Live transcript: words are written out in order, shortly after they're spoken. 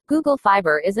Google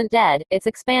Fiber isn't dead, it's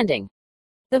expanding.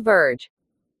 The Verge.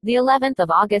 The 11th of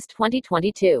August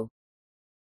 2022.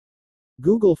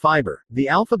 Google Fiber, the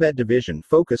Alphabet division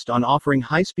focused on offering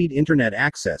high-speed internet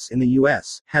access in the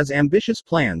U.S., has ambitious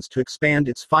plans to expand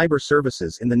its fiber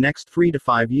services in the next 3 to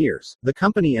 5 years, the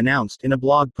company announced in a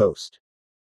blog post.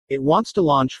 It wants to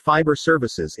launch fiber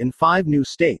services in 5 new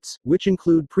states, which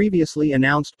include previously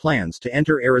announced plans to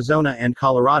enter Arizona and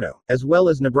Colorado, as well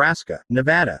as Nebraska,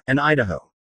 Nevada, and Idaho.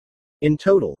 In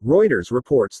total, Reuters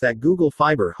reports that Google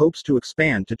Fiber hopes to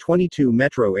expand to 22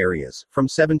 metro areas, from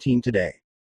 17 today.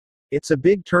 It's a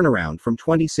big turnaround from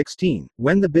 2016,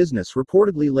 when the business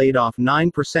reportedly laid off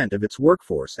 9% of its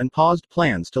workforce and paused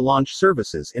plans to launch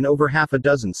services in over half a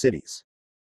dozen cities.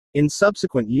 In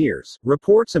subsequent years,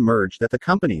 reports emerged that the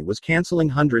company was canceling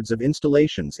hundreds of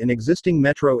installations in existing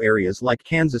metro areas like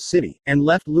Kansas City, and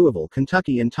left Louisville,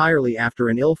 Kentucky entirely after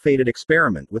an ill-fated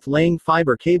experiment with laying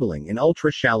fiber cabling in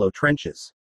ultra-shallow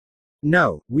trenches.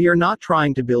 No, we are not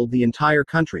trying to build the entire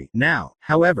country. Now,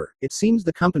 however, it seems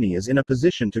the company is in a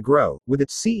position to grow, with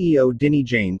its CEO Denny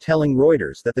Jain telling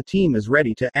Reuters that the team is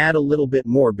ready to add a little bit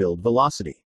more build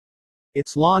velocity.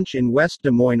 Its launch in West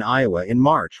Des Moines, Iowa in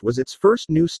March was its first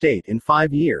new state in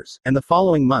 5 years, and the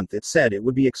following month it said it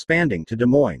would be expanding to Des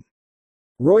Moines.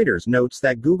 Reuters notes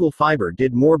that Google Fiber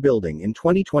did more building in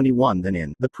 2021 than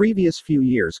in the previous few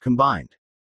years combined.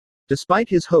 Despite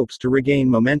his hopes to regain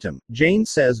momentum, Jain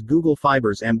says Google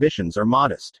Fiber's ambitions are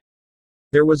modest.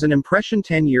 There was an impression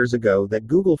 10 years ago that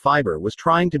Google Fiber was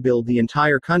trying to build the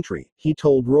entire country, he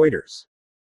told Reuters.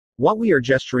 What we are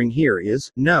gesturing here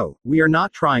is, no, we are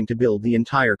not trying to build the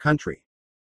entire country.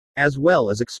 As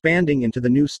well as expanding into the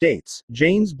new states,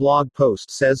 Jain's blog post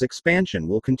says expansion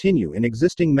will continue in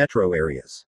existing metro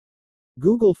areas.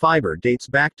 Google Fiber dates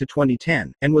back to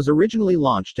 2010, and was originally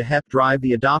launched to help drive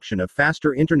the adoption of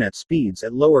faster internet speeds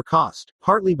at lower cost,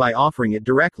 partly by offering it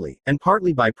directly, and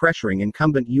partly by pressuring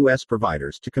incumbent U.S.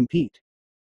 providers to compete.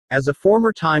 As a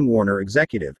former Time Warner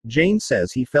executive, Jain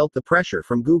says he felt the pressure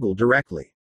from Google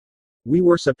directly. We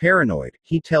were so paranoid,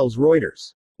 he tells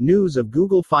Reuters. News of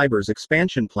Google Fiber's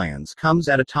expansion plans comes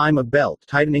at a time of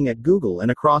belt-tightening at Google and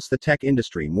across the tech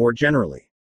industry more generally.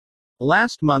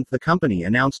 Last month the company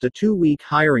announced a 2-week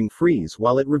hiring freeze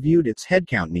while it reviewed its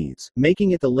headcount needs,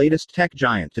 making it the latest tech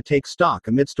giant to take stock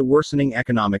amidst a worsening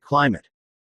economic climate.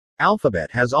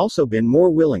 Alphabet has also been more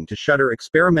willing to shutter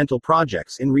experimental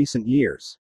projects in recent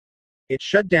years. It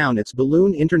shut down its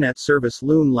balloon internet service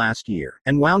Loon last year,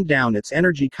 and wound down its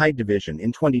Energy Kite division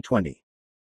in 2020.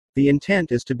 The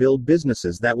intent is to build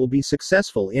businesses that will be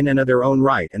successful in and of their own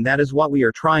right, and that is what we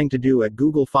are trying to do at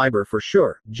Google Fiber for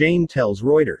sure, Jain tells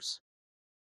Reuters.